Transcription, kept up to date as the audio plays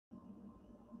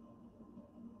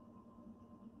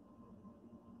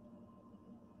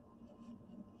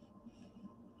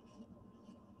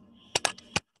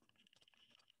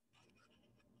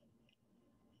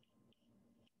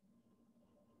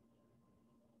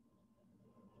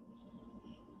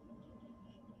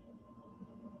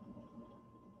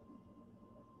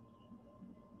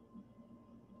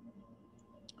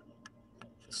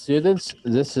Students,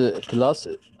 this class,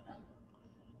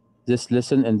 this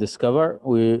lesson in Discover,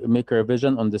 we make a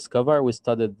revision on Discover. We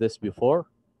studied this before.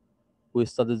 We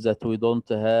studied that we don't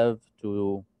have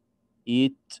to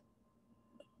eat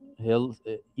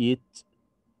eat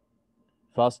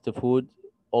fast food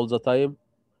all the time.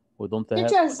 We don't have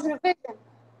Teachers, revision.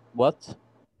 what?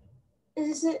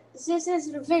 This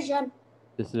is revision.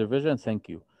 This is revision. Thank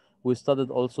you. We studied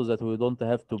also that we don't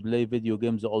have to play video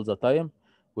games all the time.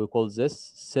 We call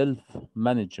this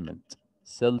self-management.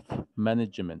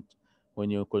 Self-management, when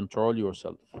you control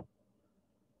yourself.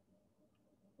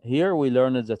 Here we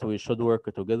learned that we should work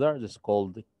together. This is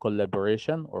called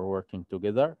collaboration or working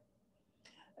together.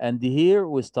 And here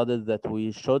we studied that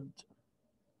we should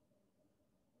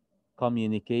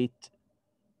communicate.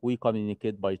 We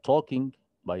communicate by talking,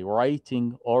 by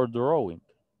writing, or drawing.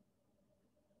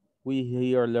 We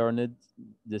here learned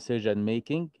decision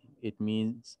making. It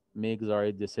means make the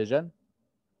right decision.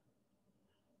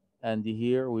 And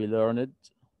here we learned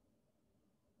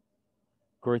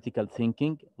critical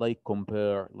thinking, like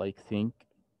compare, like think.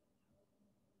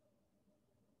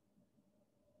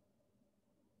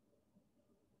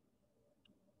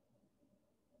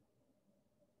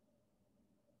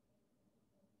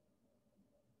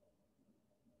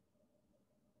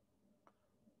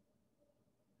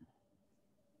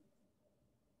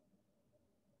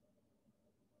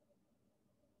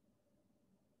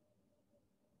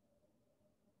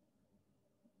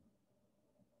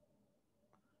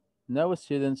 Now,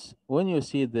 students, when you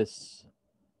see this,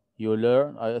 you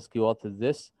learn. I ask you, what is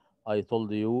this? I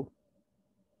told you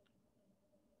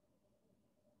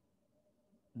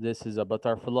this is a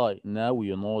butterfly. Now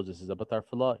you know this is a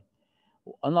butterfly.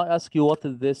 And I ask you, what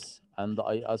is this? And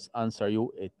answer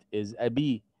you, it is a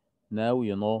bee. Now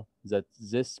you know that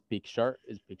this picture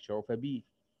is picture of a bee.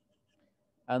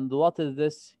 And what is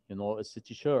this? You know, it's a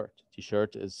t-shirt.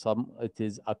 T-shirt is it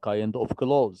is a kind of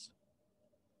clothes.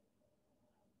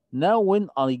 Now, when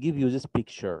I give you this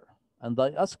picture and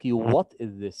I ask you, what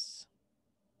is this?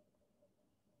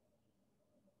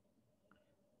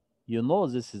 You know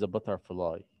this is a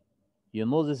butterfly. You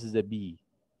know this is a bee.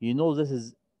 You know this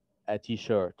is a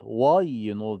t-shirt. Why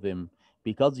you know them?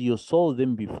 Because you saw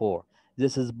them before.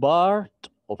 This is part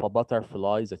of a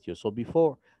butterfly that you saw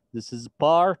before. This is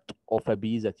part of a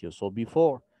bee that you saw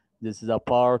before. This is a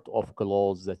part of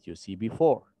clothes that you see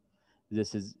before.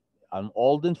 This is an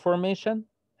old information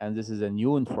and this is a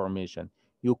new information.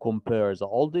 You compare the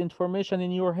old information in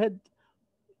your head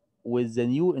with the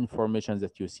new information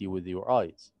that you see with your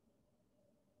eyes.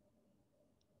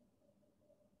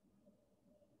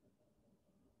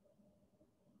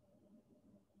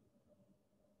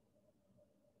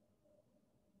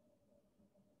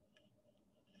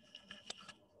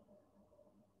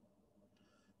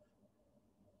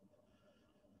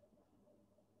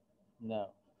 Now,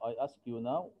 I ask you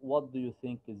now, what do you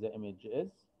think the image is?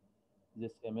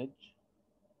 This image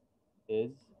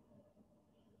is,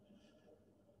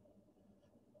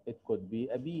 it could be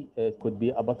a bee, it could be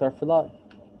a butterfly.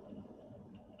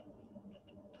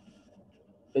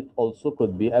 It also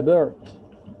could be a bird.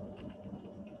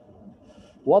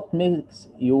 What makes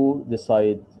you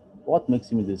decide? What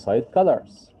makes me decide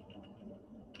colors?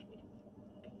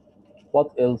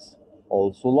 What else?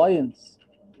 Also lions.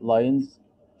 Lions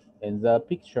in the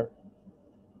picture.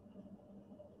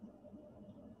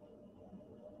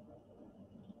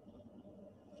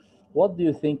 What do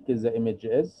you think the image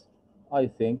is? I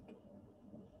think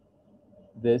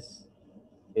this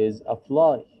is a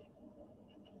fly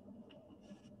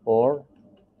or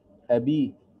a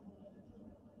bee.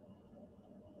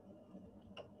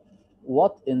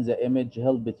 What in the image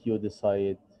helped you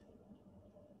decide?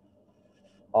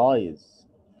 Eyes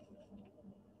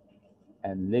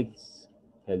and legs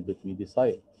helped me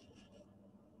decide.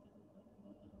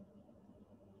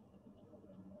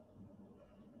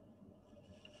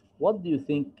 What do you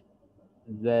think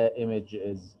the image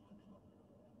is?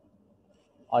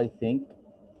 I think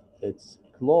it's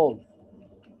cloth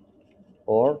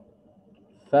or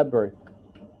fabric.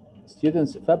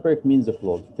 Students, fabric means a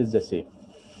cloth. It is the same.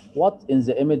 What in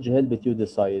the image helped you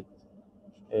decide?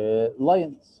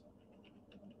 Lions.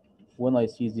 When I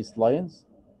see these lions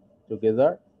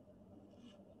together,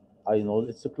 I know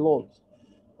it's a cloth.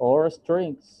 Or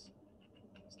strings.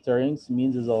 Strings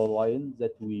means the line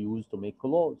that we use to make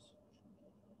clothes.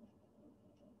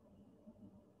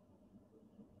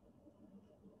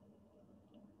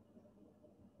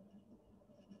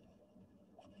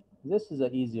 This is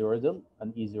an easy riddle,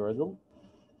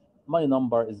 My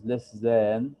number is less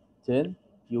than 10.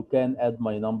 You can add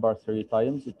my number 3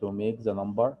 times to make the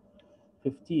number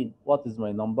 15. What is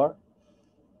my number?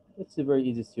 It's a very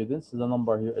easy, students. The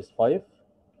number here is 5.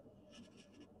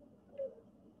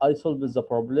 I solved the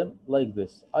problem like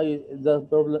this.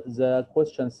 The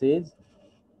question says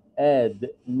add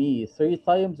me 3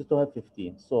 times to have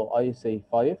 15. So I say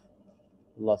 5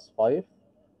 plus 5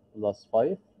 plus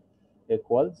 5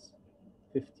 equals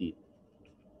 15.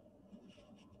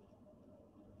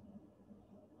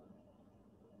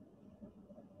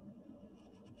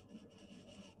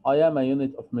 I am a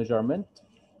unit of measurement.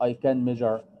 I can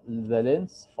measure the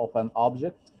length of an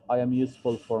object. I am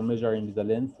useful for measuring the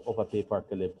length of a paper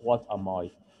clip. What am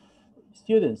I?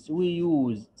 Students, we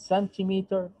use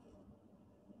centimeter,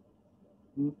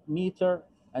 meter,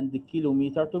 and the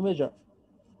kilometer to measure.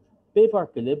 Paper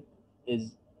clip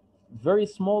is very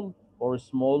small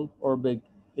or big.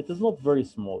 It is not very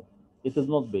small. It is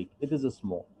not big. It is a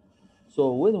small.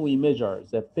 So when we measure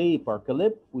the paper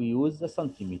clip, we use the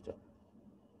centimeter.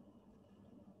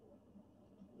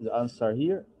 The answer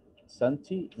here,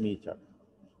 centimeter.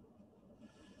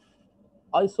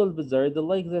 I solve the riddle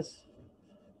like this.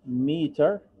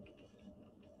 Meter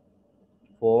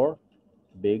for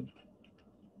big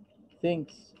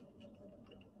things.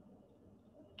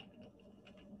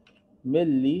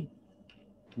 Millimeter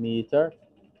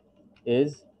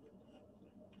is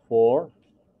for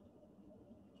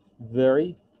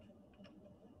very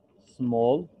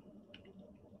small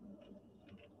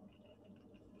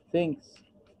things.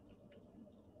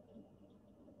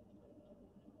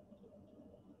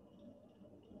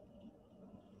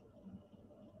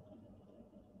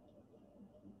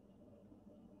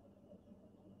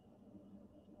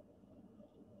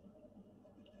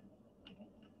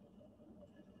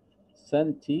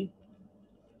 Centimeter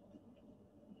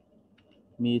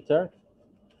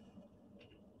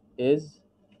is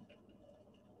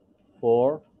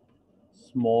for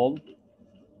small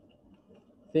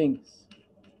things.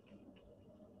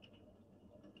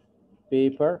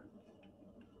 Paper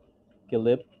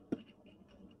clip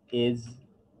is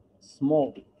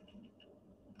small.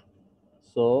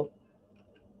 So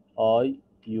I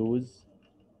use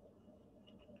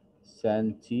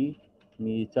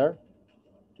centimeter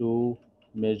to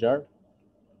measure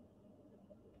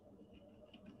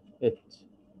it.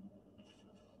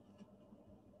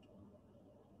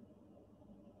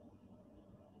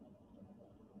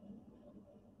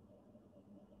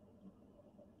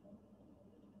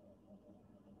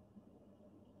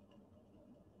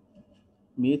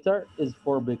 Meter is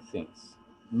for big things.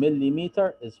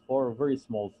 Millimeter is for very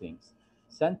small things.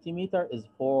 Centimeter is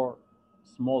for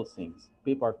small things.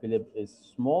 Paper clip is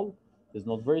small, it is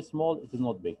not very small, it is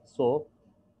not big. So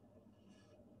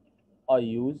I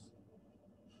use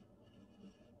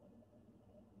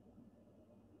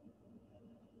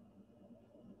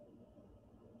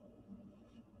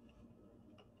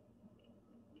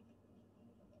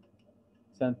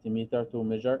centimeter to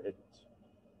measure it.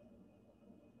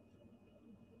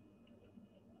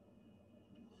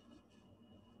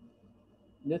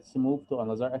 Let's move to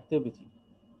another activity.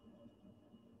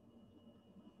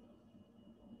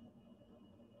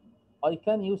 I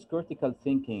can use critical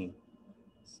thinking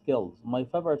skills. My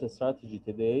favorite strategy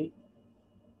today,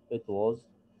 it was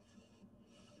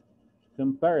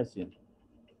comparison,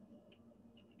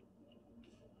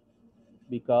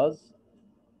 because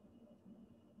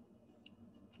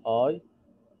I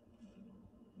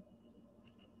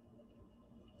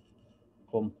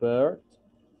compared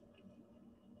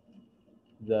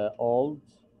the old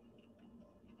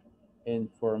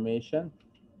information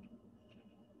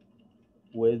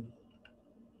with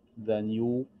the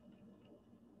new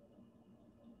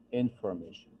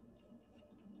information.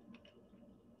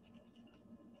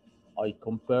 I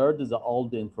compared the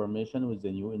old information with the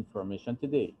new information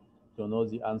today to know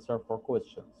the answer for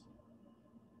questions.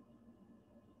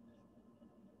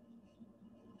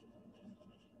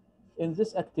 In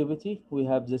this activity, we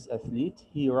have this athlete.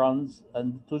 He runs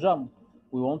and to jump.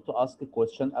 We want to ask a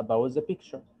question about the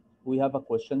picture. We have a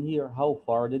question here. How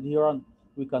far did he run?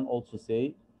 We can also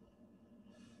say,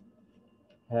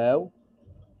 how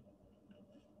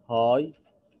high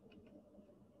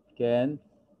can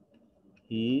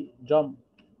he jump?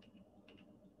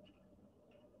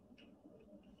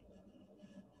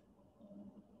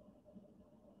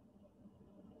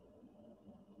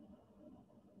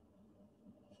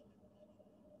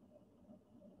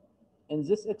 In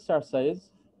this exercise,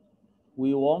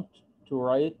 we want to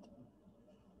write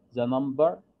the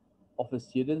number of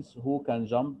students who can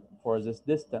jump for this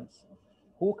distance.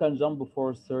 Who can jump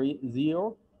for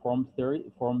 0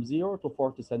 to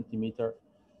 40 centimeter?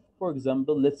 For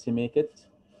example, let's make it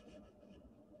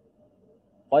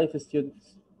 5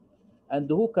 students. And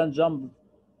who can jump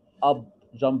up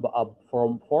jump up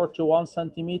from 41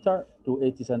 centimeter to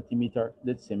 80 centimeter?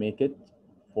 Let's make it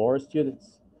 4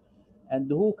 students. And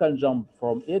who can jump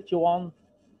from 81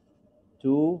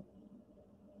 to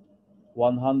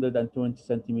 120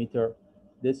 centimeter?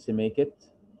 Let's make it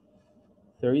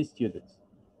 3 students.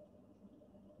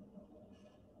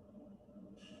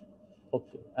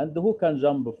 Okay, and who can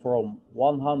jump from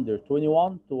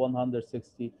 121 to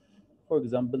 160? For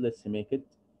example, let's make it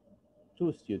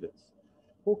 2 students.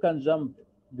 Who can jump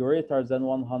greater than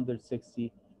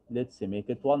 160? Let's make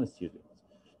it 1 student.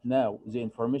 Now, the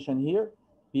information here,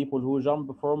 people who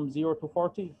jump from 0 to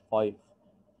 40, 5.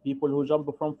 People who jump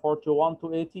from 41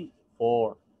 to 80,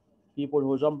 4. People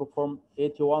who jump from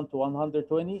 81 to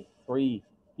 120, 3.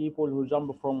 People who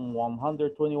jump from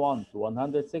 121 to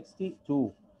 160,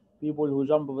 2. People who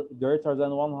jump greater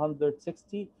than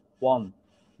 160, 1.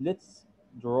 Let's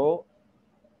draw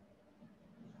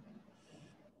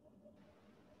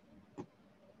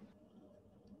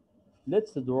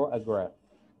let's draw a graph.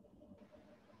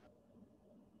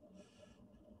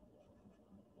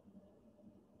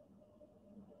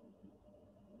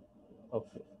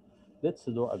 Okay, let's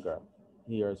draw a graph.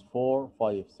 Here's 4,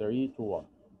 5, 3, 2, 1.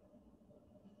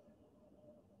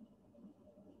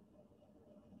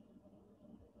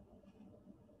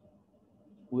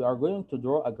 We are going to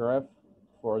draw a graph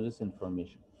for this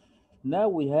information. Now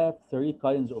we have 3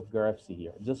 kinds of graphs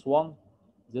here. This one,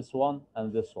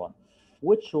 and this one.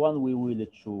 Which one we will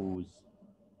choose?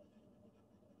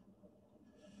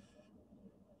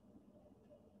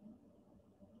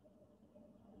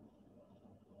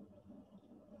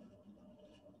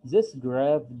 This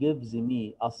graph gives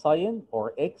me a sign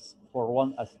or X for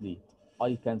one athlete.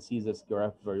 I can see this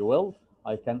graph very well.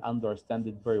 I can understand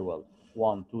it very well.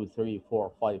 1, 2, 3,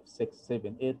 4, 5, 6,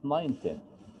 7, 8, 9, 10.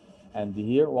 And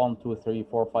here 1, 2, 3,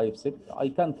 4, 5, 6. I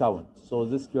can count. So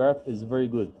this graph is very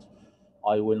good.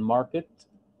 I will mark it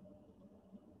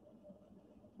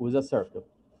with a circle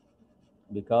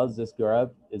because this graph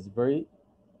is very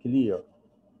clear.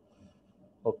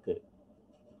 Okay.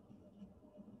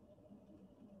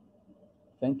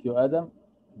 Thank you, Adam,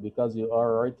 because you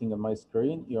are writing on my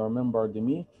screen. You remembered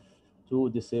me to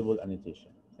disable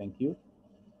annotation. Thank you.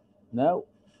 Now,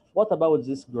 what about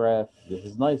this graph? This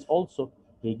is nice also.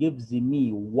 He gives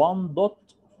me one dot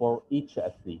for each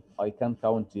athlete. I can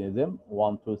count them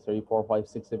 1, 2, 3, 4, 5,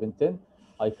 6, 7, 10.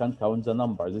 I can count the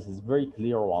number. This is very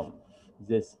clear one.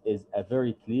 This is a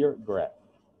very clear graph.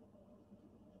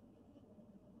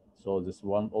 So this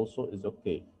one also is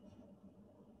okay.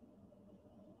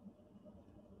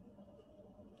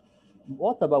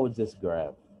 What about this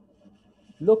graph?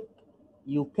 Look,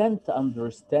 you can't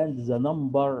understand the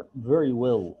number very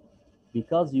well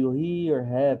because you here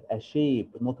have a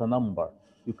shape, not a number.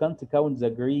 You can't count the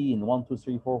green 1, 2,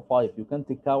 3, 4, 5. You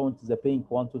can't count the pink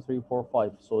 1, 2, 3, 4,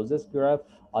 5. So this graph,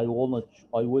 I will not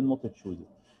choose it.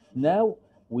 Now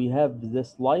we have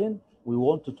this line. We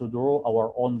wanted to draw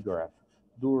our own graph.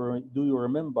 Do you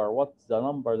remember what's the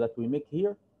number that we make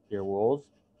here? Here was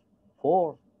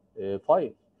 4,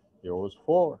 5. Here was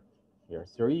 4. Here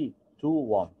 3, 2,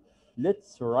 1.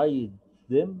 Let's write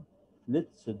them.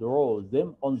 Let's draw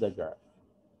them on the graph.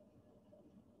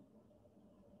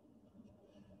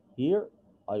 Here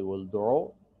I will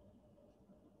draw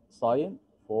sign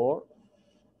for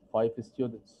 5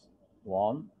 students.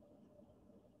 1,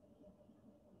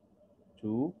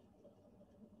 2,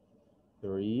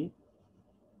 3,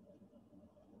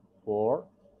 4,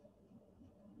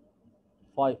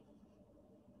 5.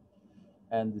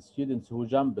 And the students who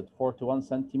jumped 41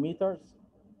 centimeters,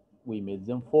 we made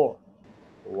them 4.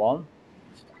 1,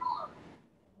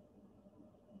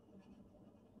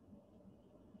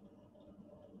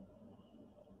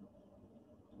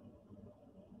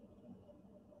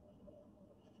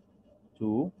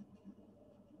 2,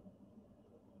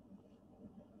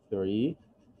 3,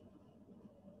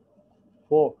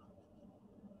 4.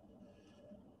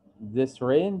 This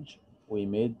range, we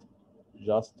made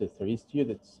just 3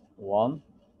 students. 1,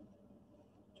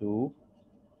 2,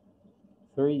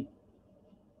 3.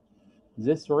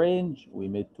 This range, we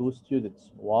made 2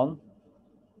 students. 1,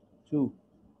 2.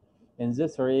 In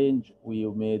this range, we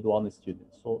made 1 student.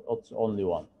 So it's only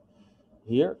 1.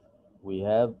 Here we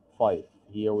have 5.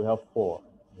 Here we have 4.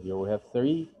 Here we have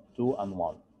 3, 2, and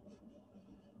 1.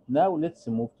 Now let's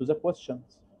move to the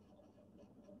questions.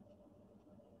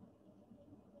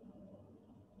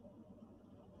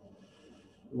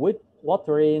 What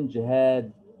range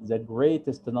had the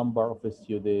greatest number of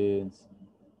students?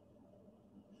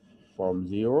 From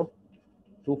 0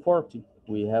 to 40.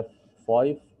 We have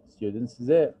 5 students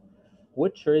there.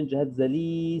 Which range had the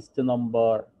least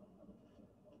number?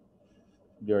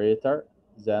 Greater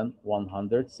than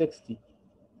 160.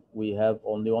 We have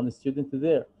only one student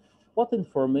there. What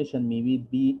information may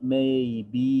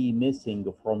be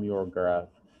missing from your graph?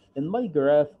 In my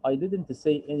graph, I didn't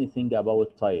say anything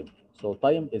about time. So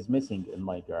time is missing in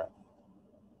my graph.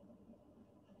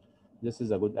 This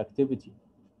is a good activity.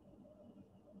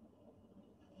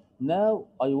 Now,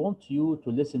 I want you to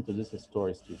listen to this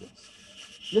story, students.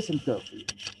 Listen carefully.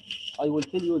 I will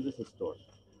tell you this story.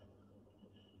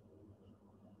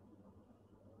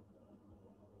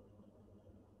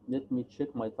 Let me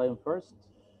check my time first.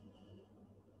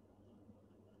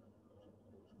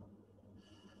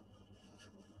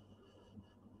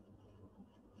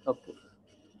 Okay.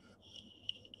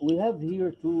 We have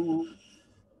here two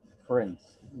friends.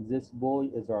 This boy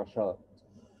is Rashad.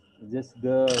 This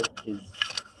girl is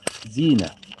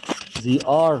Zina. They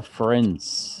are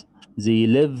friends. They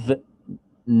live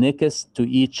next to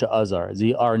each other.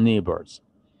 They are neighbors.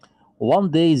 One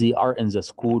day they are in the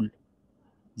school.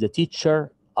 The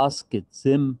teacher asked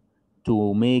them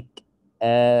to make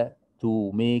a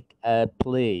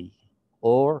play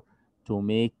or to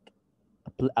make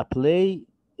a play.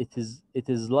 It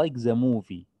is like the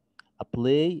movie. A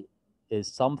play is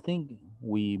something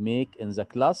we make in the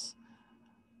class.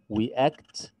 We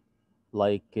act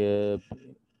like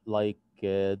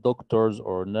doctors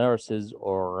or nurses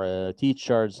or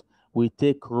teachers. We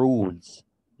take rules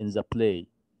in the play.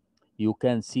 You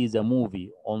can see the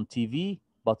movie on TV,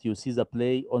 but you see the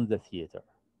play on the theater.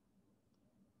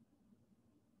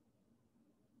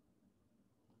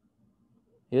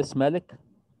 Yes, Malik?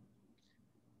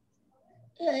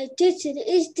 Teacher,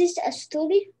 is this a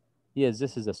story? Yes,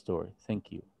 this is a story.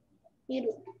 Thank you. You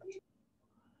know,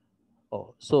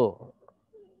 Oh, so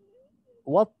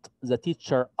what the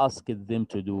teacher asked them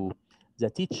to do? The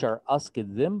teacher asked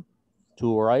them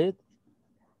to write.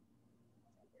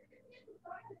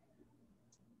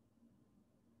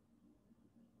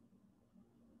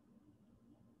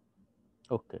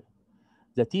 Okay.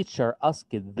 The teacher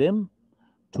asked them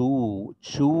to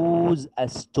choose a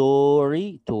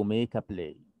story to make a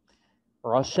play.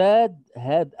 Rashad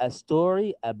had a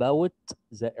story about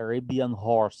the Arabian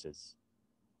horses.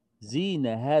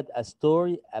 Zina had a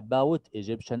story about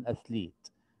Egyptian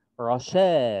athlete.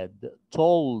 Rashad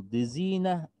told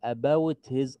Zina about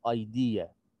his idea,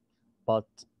 but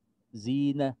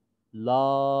Zina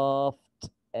laughed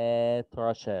at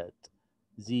Rashad.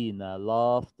 Zina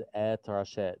laughed at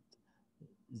Rashad.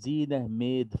 Zina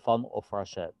made fun of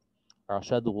Rashad.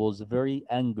 Rashad was very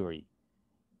angry.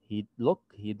 He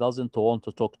doesn't want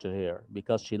to talk to her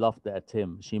because she laughed at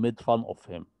him. She made fun of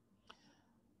him.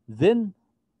 Then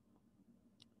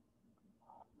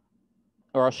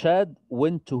Rashad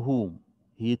went to whom?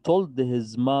 He told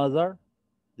his mother,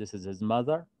 this is his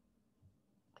mother,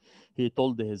 he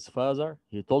told his father,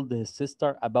 he told his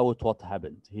sister about what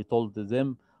happened. He told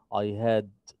them, I had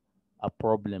a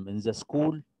problem in the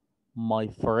school. My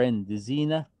friend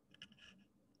Zina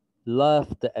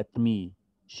laughed at me.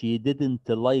 She didn't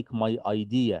like my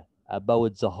idea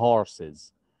about the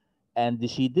horses, and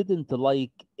she didn't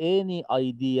like any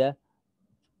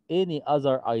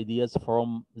other ideas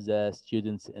from the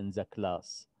students in the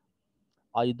class.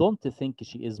 I don't think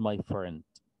she is my friend.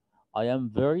 I am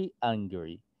very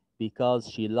angry because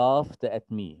she laughed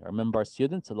at me. Remember,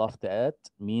 students, laughed at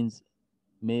means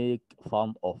make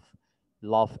fun of.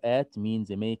 Laugh at means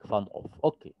make fun of.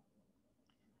 Okay.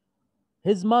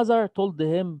 His mother told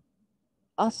him,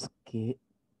 ask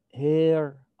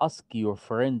ask your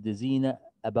friend Zina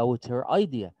about her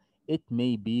idea. It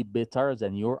may be better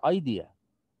than your idea.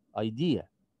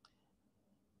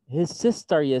 His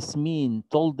sister Yasmin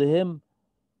told him,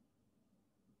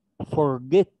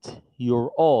 forget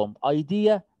your own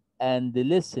idea and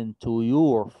listen to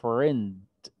your friend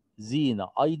Zina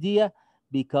idea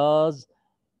because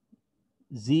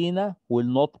Zina will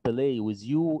not play with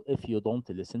you if you don't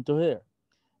listen to her.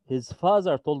 His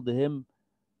father told him,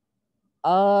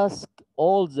 ask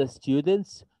all the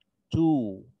students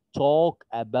to talk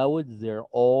about their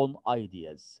own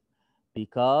ideas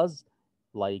because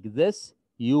like this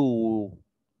you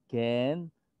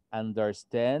can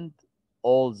understand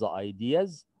all the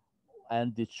ideas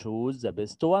and choose the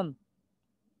best one.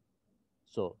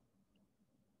 So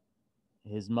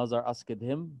his mother asked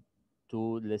him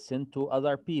to listen to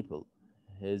other people.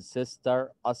 His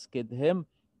sister asked him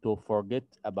to forget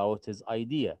about his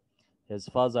idea. His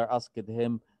father asked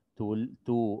him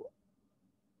to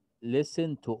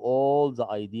listen to all the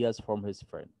ideas from his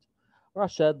friend.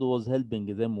 Rashad was helping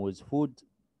them with food,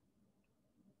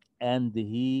 and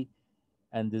the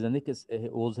next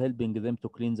was helping them to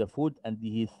clean the food, and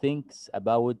he thinks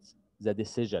about the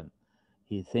decision.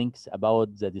 He thinks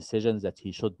about the decisions that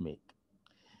he should make.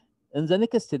 In the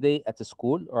next day at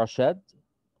school, Rashad,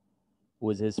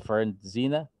 with his friend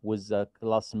Zina, with the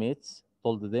classmates,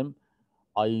 told them,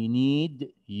 I need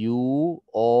you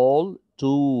all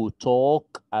to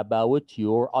talk about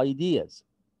your ideas.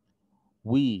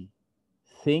 We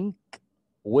think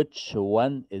which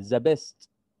one is the best.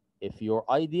 If your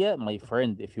idea, my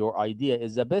friend, if your idea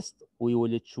is the best, we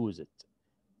will choose it.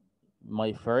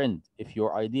 My friend, if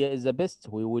your idea is the best,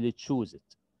 we will choose it.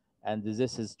 And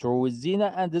this is true with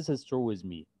Zina, and this is true with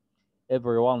me.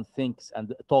 Everyone thinks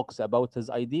and talks about his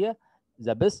idea.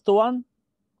 The best one,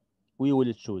 we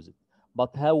will choose it.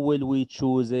 But how will we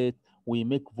choose it? We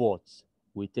make votes.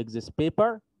 We take this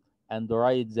paper and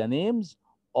write the names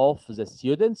of the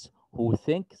students who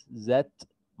think that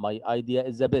my idea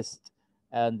is the best,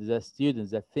 and the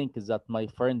students that think that my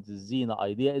friend Zina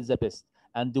idea is the best.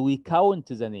 And we count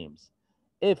the names.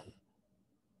 If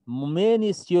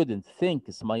many students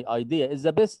thinks my idea is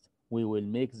the best, we will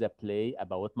make the play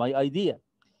about my idea.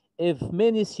 If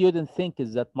many students think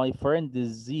that my friend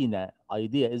Zina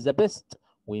idea is the best,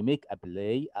 we make a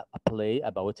play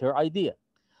about her idea.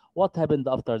 What happened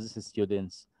after this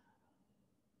students?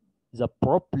 The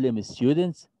problem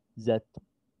students that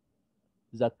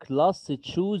the class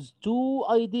choose two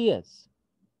ideas.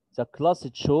 The class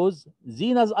chose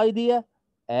Zina's idea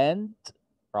and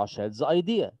Rashad's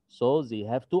idea. So they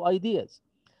have two ideas.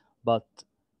 But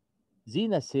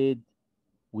Zina said,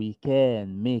 we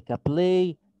can make a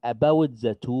play about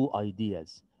the two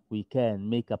ideas. We can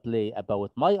make a play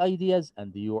about my ideas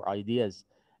and your ideas.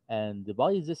 And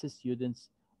by this, students,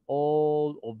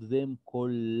 all of them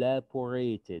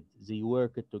collaborated. They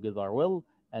worked together well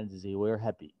and they were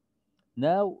happy.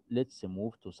 Now, let's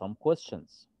move to some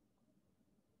questions.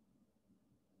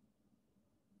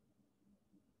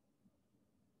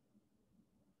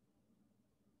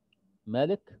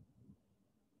 Malik,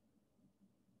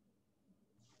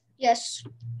 Yes.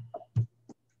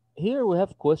 here we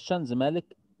have questions, Malik.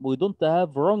 We don't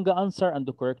have wrong answer and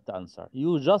the correct answer.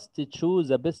 You just choose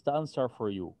the best answer for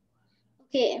you.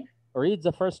 Okay. Read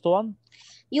the first one.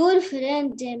 Your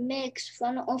friend makes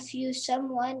fun of you,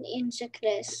 someone in the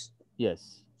class.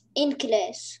 Yes. In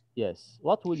class. Yes.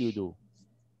 What will you do?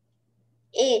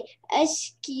 A.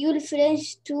 Ask your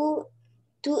friends to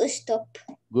stop.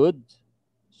 Good.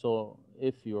 So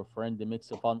if your friend makes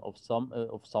fun of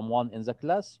someone in the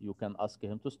class, you can ask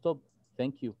him to stop.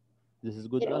 Thank you. This is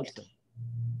good You're answer.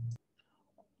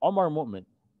 Omar Mu'min,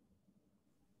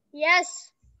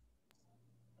 Yes,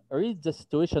 read the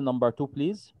situation number 2,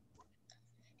 please.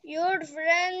 your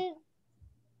friend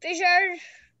pressure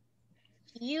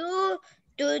you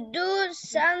to do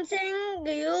something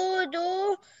you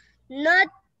do not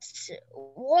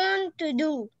want to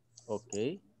do.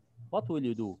 Okay. What will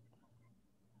you do?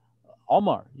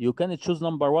 Omar, you can choose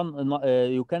number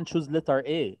 1. You can choose letter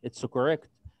A. It's correct.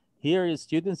 Here,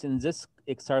 students, in this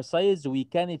exercise, we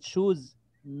can choose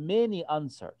many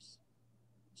answers.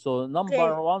 So number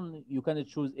Okay. 1, you can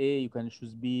choose A, you can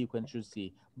choose B, you can choose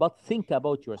C. But think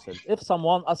about yourself. If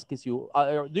someone asks you,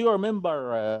 do you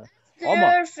remember,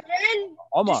 Omar? Your friend to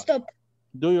Omar, stop.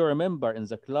 do you remember in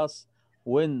the class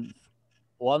when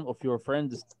one of your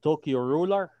friends took your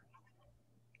ruler?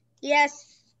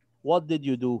 Yes. What did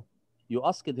you do? You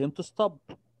asked him to stop,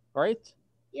 right?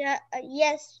 Yeah.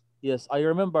 Yes. Yes, I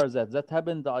remember that. That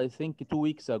happened, I think, 2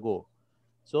 weeks ago.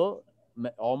 So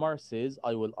Omar says,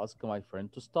 I will ask my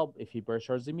friend to stop if he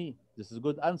pressures me. This is a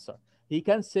good answer. He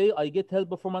can say, I get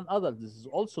help from an adult. This is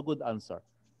also good answer.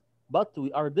 But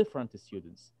we are different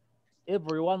students.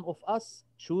 Every one of us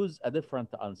choose a different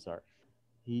answer.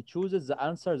 He chooses the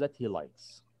answer that he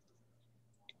likes.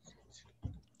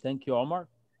 Thank you, Omar.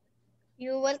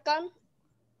 You're welcome.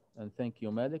 And thank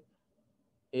you, Malik.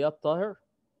 Iyad Tahir.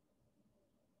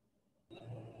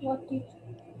 What is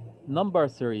Number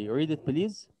 3, read it,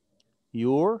 please.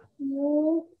 Your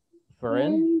your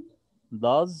friend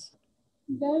does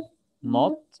does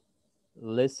not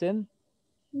listen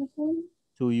listen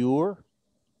to your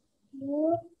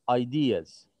your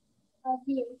ideas.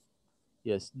 ideas?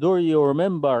 Yes. Do you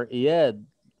remember, Iyad,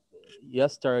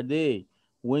 yesterday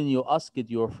when you asked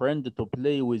your friend to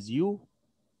play with you?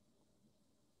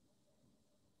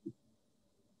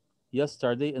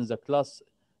 Yesterday in the class,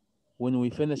 when we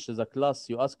finished the class,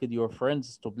 you asked your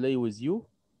friends to play with you?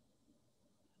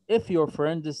 If your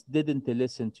friends didn't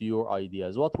listen to your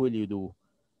ideas, what will you do?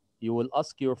 You will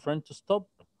ask your friend to stop,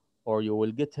 or you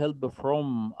will get help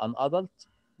from an adult,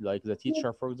 like the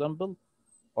teacher, for example,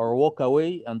 or walk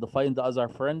away and find other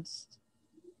friends.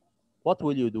 What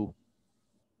will you do?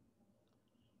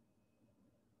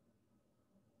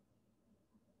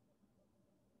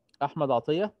 Ahmad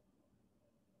Atiyah?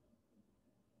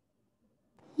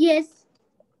 Yes.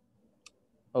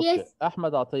 Okay. Yes.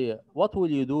 Ahmed Atiyah, what will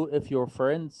you do if your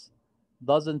friends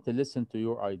doesn't listen to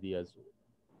your ideas?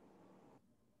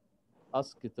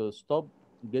 Ask to stop,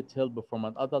 get help from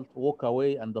an adult, walk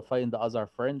away and find other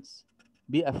friends,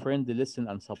 be a friend, listen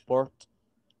and support,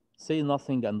 say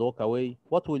nothing and walk away.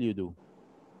 What will you do?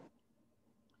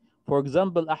 For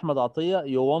example, Ahmed Atiyah,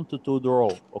 you wanted to draw,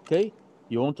 okay?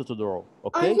 You wanted to draw, I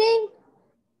okay? think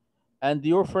And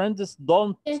your friends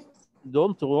don't it's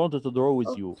want to draw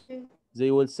with you. okay. They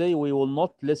will say, we will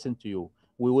not listen to you.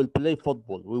 We will play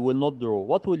football. We will not draw.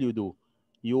 What will you do?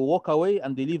 You walk away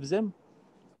and leave them,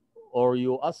 or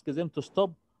you ask them to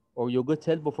stop, or you get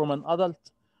help from an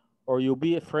adult, or you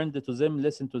be a friend to them,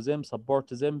 listen to them, support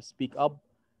them, speak up,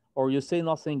 or you say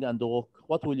nothing and walk.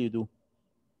 What will you do?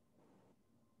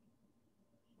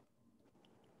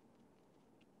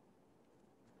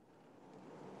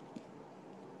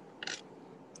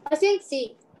 I think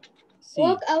C. See.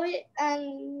 Walk away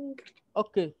and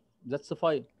Okay, that's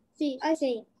fine. C. I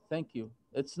say. Thank you.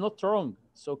 It's not wrong.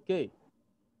 It's okay.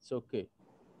 It's okay.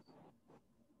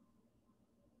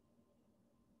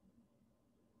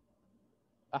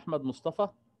 Ahmed Mustafa,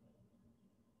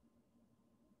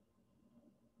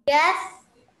 Yes.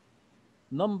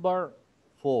 number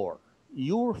 4.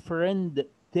 Your friend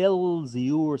tells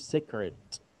your secret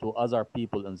to other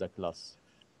people in the class.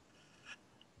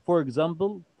 For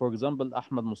example,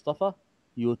 Ahmed Mustafa,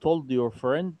 you told your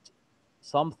friend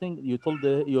something. You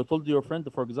told your friend,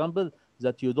 for example,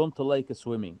 that you don't like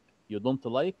swimming. You don't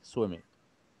like swimming.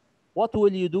 What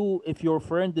will you do if your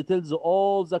friend tells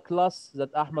all the class that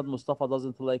Ahmed Mustafa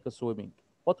doesn't like swimming?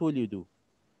 What will you do?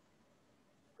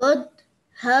 Good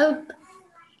help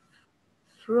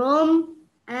from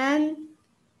an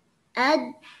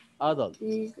ad Adult.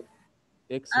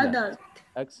 Excellent. adult.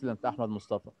 Excellent, Ahmed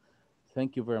Mustafa.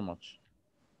 Thank you very much.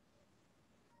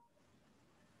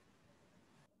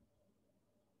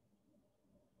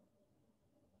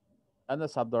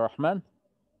 Anas Abdurrahman,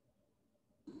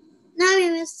 Now,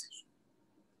 Miss.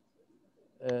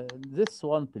 this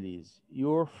one, please.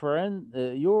 Your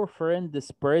friend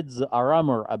spreads a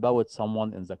rumor about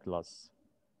someone in the class.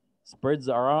 Spreads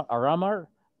a rumor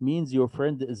means your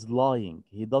friend is lying.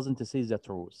 He doesn't say the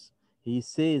truth. He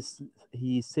says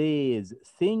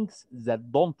things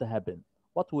that don't happen.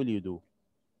 What will you do?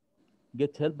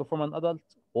 Get help from an adult,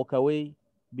 walk away,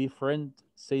 be friend,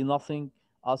 say nothing,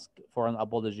 ask for an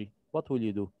apology. What will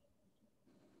you do?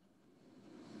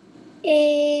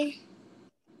 Eh,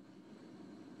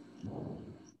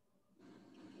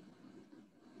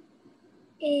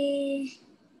 eh,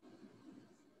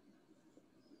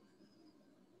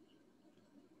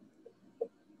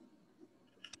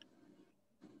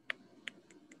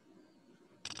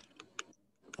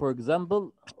 For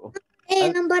example,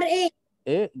 number A.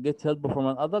 A, get help from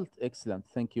an adult. Excellent.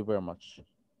 Thank you very much.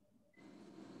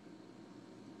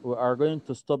 We are going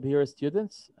to stop here,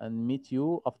 students, and meet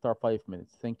you after 5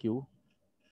 minutes. Thank you.